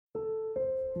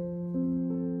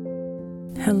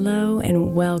Hello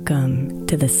and welcome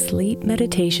to the Sleep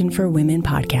Meditation for Women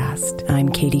podcast. I'm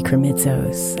Katie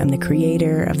Kremitzos. I'm the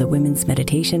creator of the Women's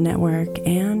Meditation Network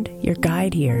and your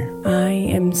guide here. I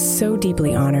am so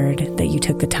deeply honored that you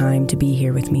took the time to be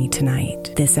here with me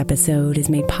tonight. This episode is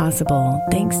made possible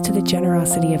thanks to the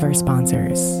generosity of our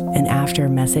sponsors. And after a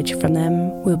message from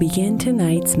them, we'll begin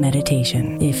tonight's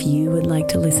meditation. If you would like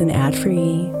to listen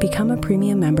ad-free, become a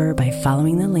premium member by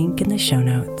following the link in the show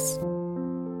notes.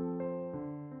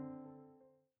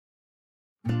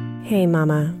 Hey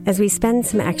Mama, as we spend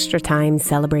some extra time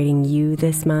celebrating you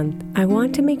this month, I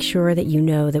want to make sure that you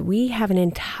know that we have an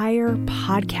entire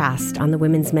podcast on the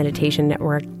Women's Meditation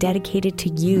Network dedicated to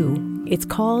you. It's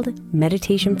called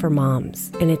Meditation for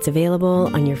Moms, and it's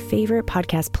available on your favorite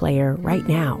podcast player right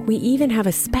now. We even have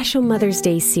a special Mother's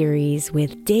Day series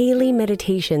with daily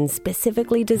meditations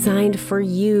specifically designed for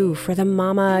you, for the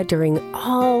mama, during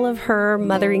all of her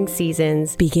mothering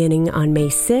seasons, beginning on May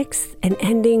 6th and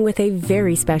ending with a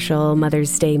very special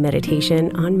Mother's Day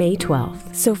meditation on May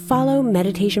 12th. So follow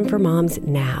Meditation for Moms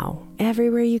now,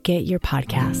 everywhere you get your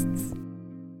podcasts.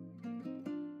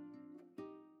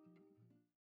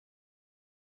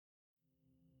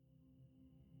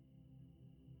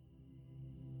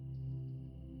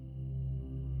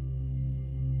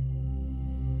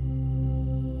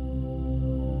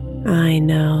 I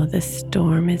know the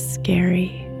storm is scary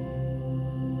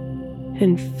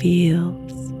and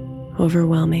feels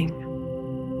overwhelming.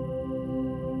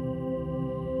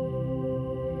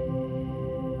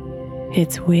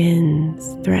 Its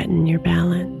winds threaten your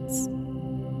balance.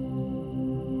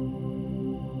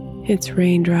 Its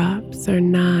raindrops are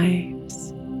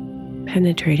knives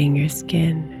penetrating your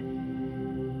skin.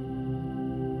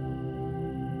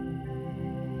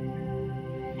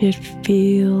 It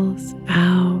feels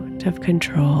out of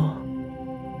control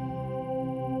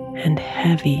and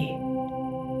heavy.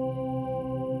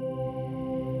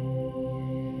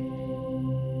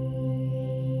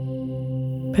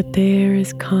 But there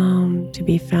is calm to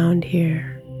be found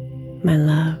here, my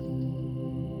love.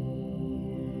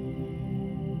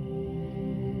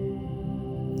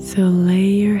 So lay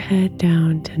your head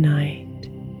down tonight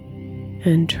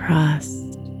and trust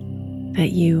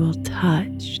that you will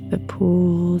touch the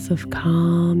pools of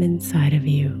calm inside of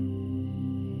you.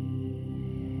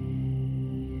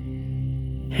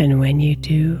 And when you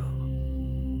do,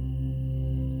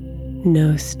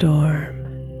 no storm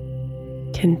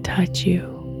can touch you.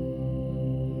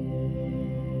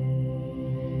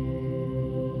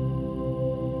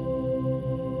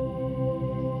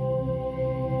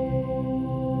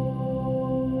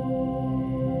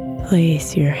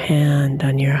 Place your hand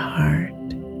on your heart.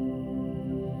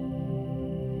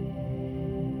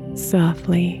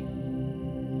 Softly,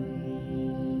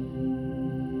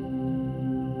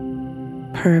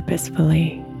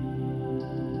 purposefully,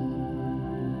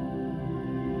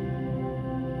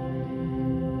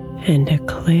 and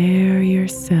declare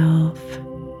yourself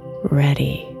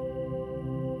ready.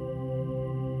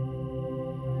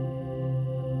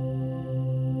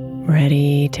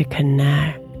 Ready to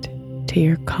connect to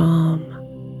your calm.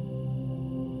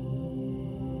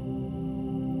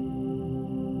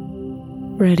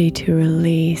 Ready to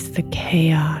release the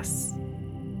chaos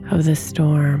of the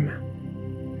storm.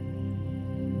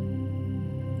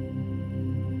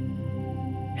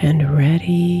 And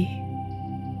ready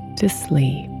to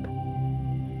sleep.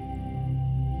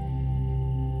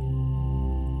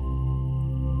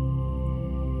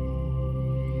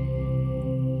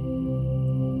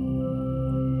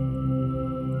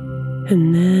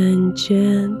 And then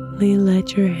gently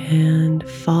let your hand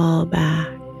fall back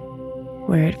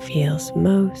where it feels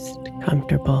most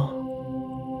comfortable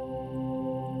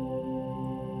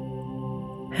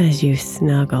as you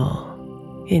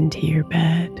snuggle into your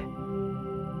bed.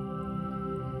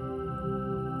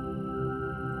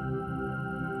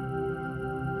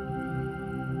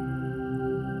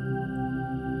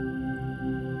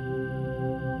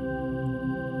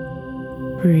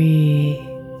 Breathe.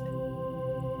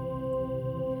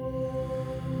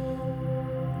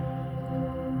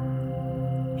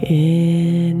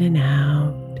 In and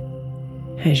out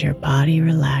as your body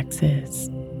relaxes.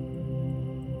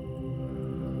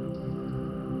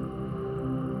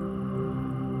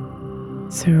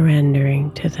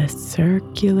 Surrendering to the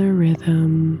circular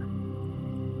rhythm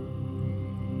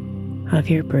of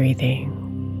your breathing.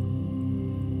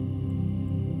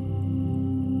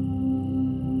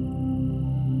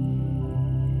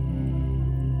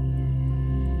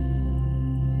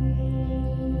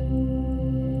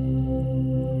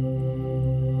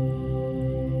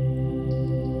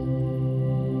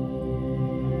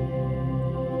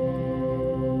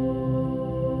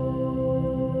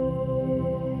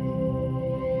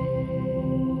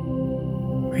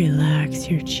 Relax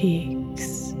your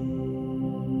cheeks.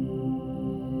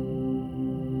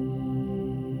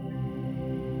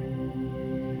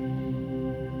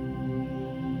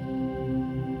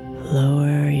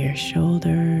 Lower your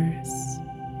shoulders.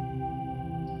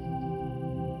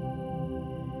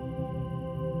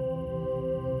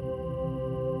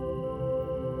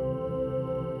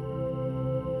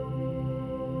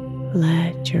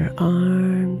 Let your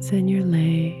arms and your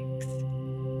legs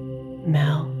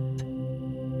melt.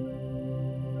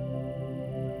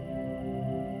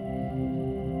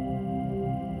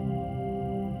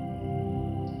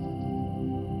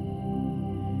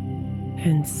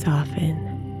 And soften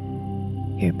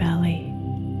your belly.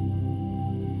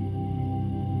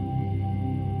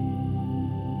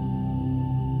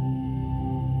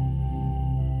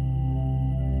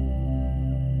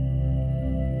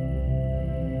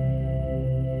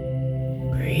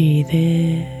 Breathe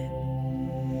in,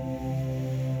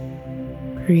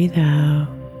 breathe out.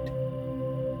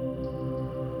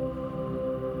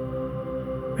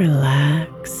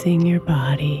 Relaxing your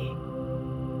body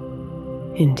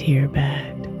into your bed.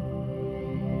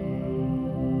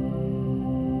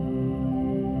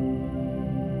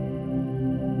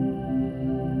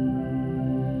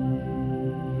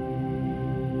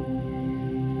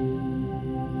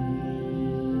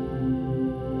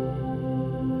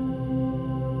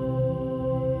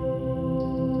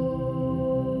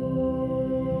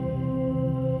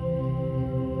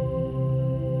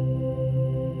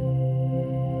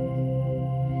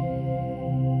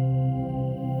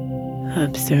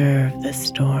 Observe the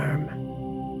storm.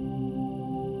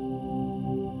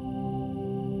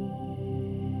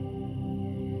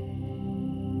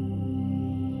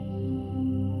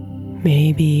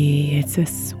 Maybe it's a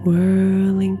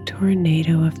swirling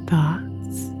tornado of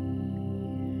thoughts,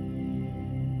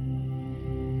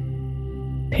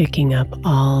 picking up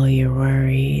all your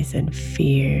worries and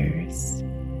fears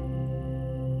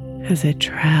as it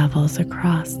travels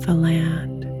across the land.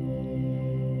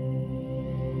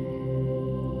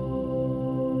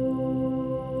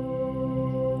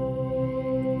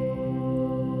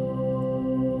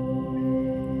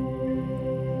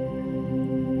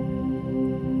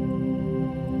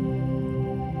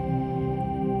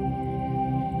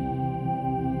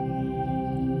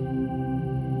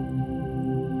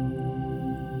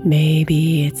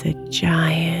 Maybe it's a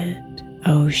giant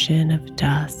ocean of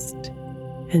dust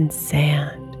and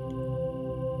sand,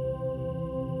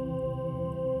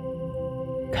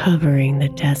 covering the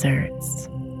deserts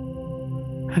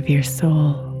of your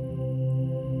soul.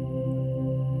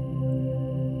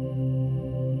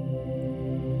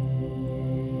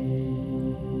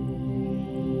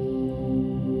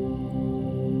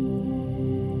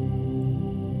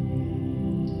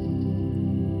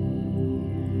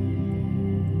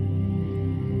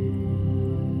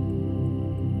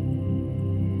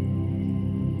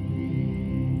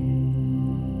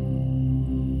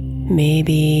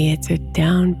 Maybe it's a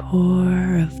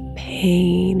downpour of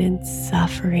pain and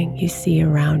suffering you see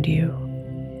around you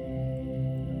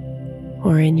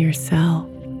or in yourself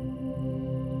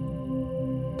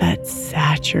that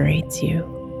saturates you.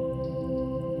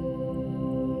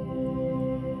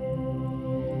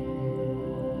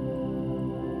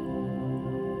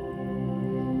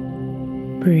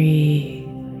 Breathe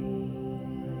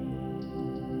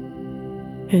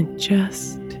and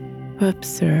just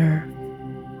observe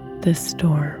the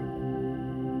storm.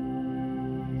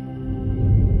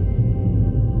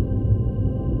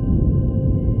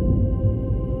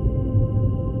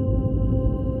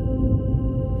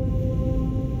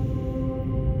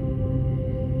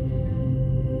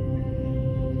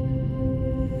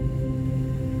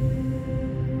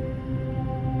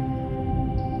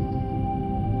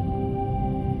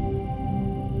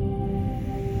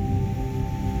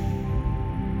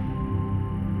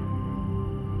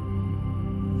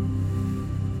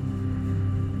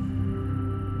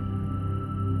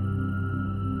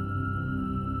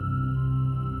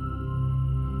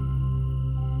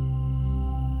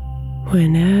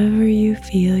 Whenever you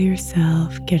feel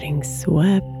yourself getting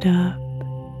swept up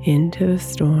into the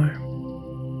storm,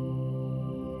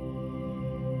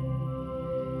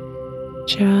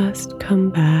 just come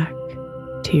back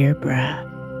to your breath.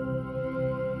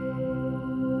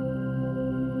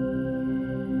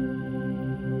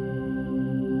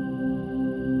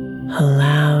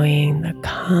 Allowing the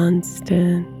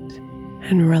constant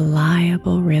and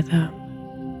reliable rhythm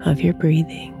of your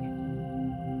breathing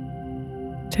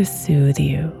to soothe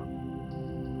you.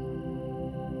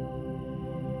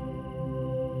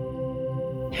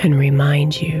 And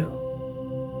remind you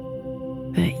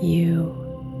that you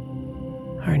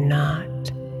are not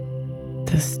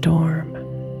the storm.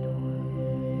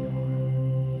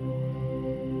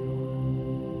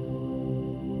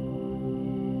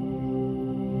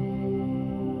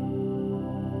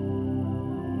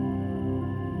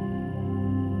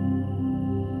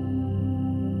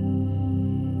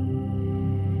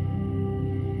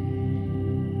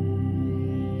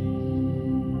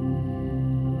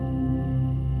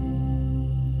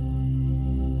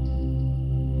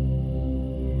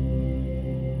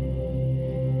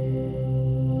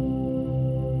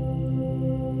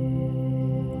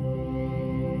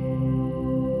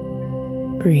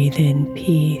 Breathe in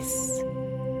peace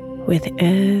with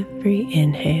every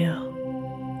inhale,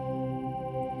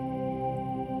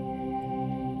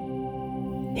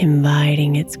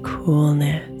 inviting its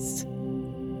coolness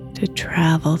to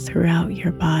travel throughout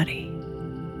your body,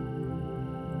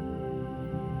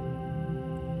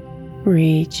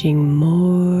 reaching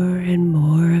more and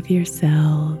more of your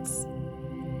cells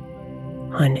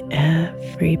on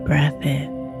every breath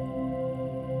in.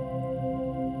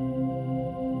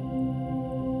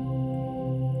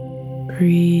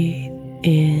 Breathe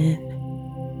in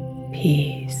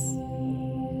peace.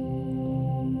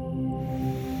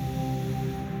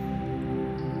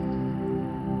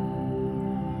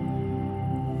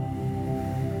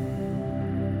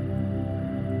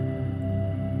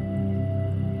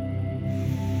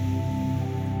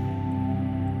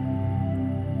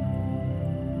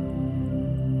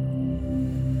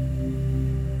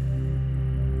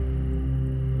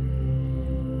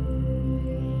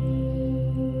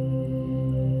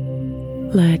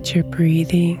 Let your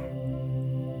breathing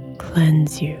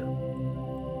cleanse you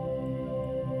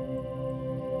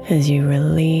as you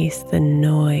release the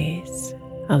noise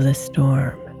of the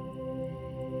storm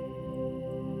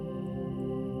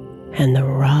and the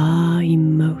raw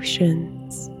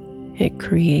emotions it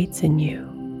creates in you.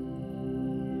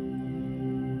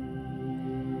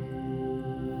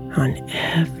 On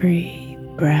every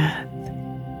breath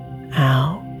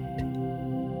out,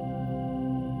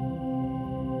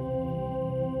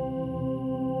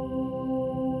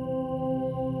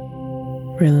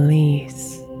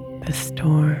 release the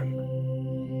storm.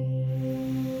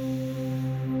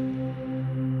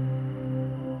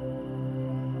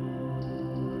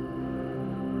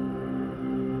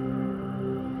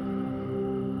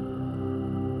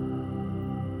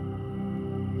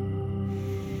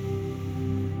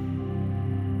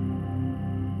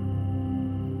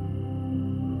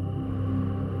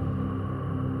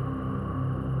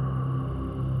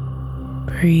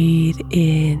 Breathe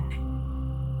in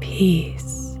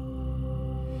peace.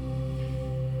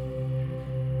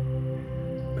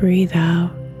 Breathe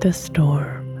out the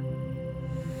storm.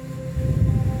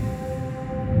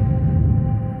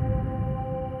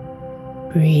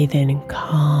 Breathe in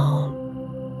calm.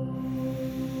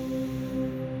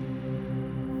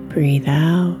 Breathe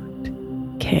out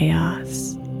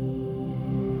chaos.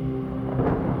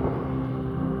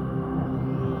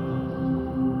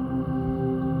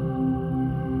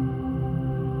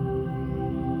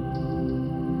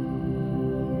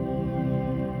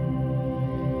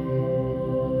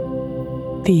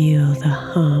 Feel the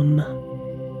hum,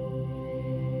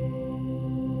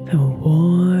 the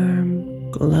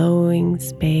warm, glowing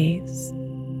space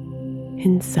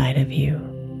inside of you.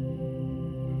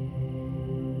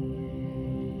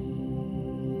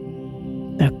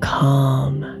 The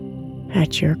calm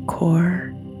at your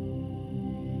core.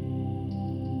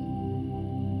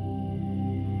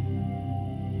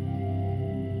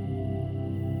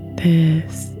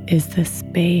 This is the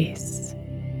space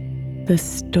the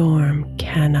storm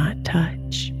cannot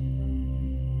touch.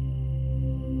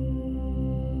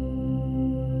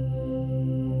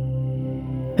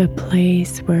 The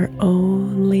place where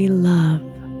only love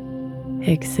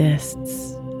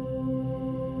exists.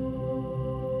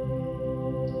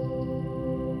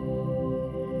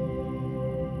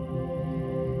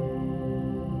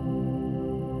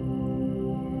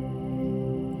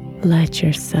 Let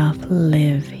yourself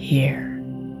live here,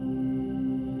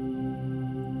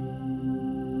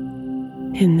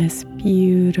 in this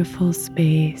beautiful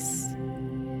space.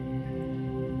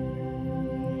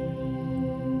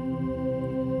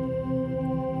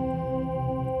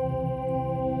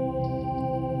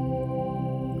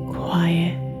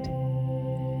 Quiet,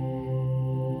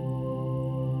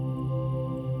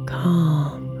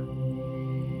 calm,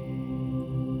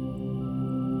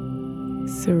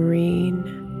 serene,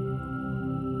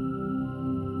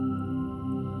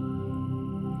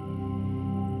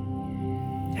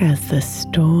 as the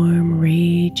storm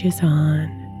rages on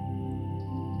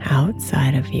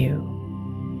outside of you.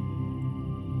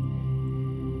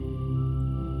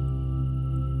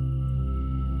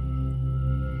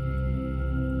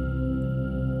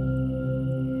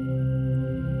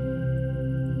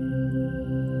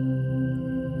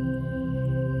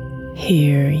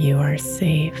 Here you are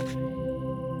safe.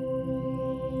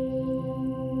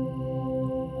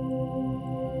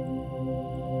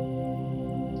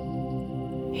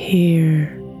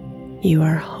 Here you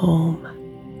are home.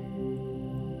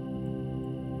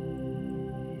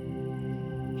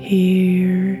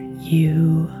 Here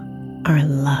you are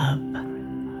love.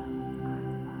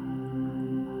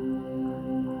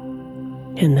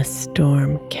 And the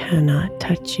storm cannot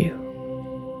touch you.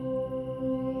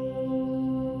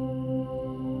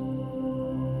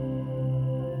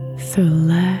 So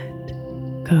let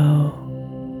go.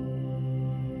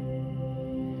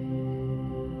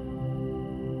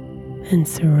 And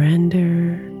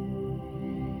surrender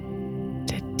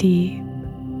to deep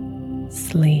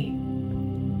sleep.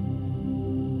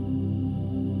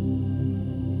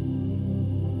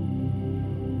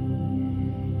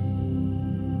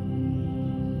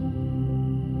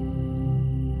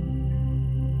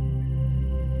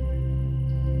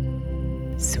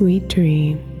 Sweet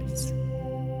dreams,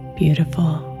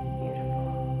 beautiful.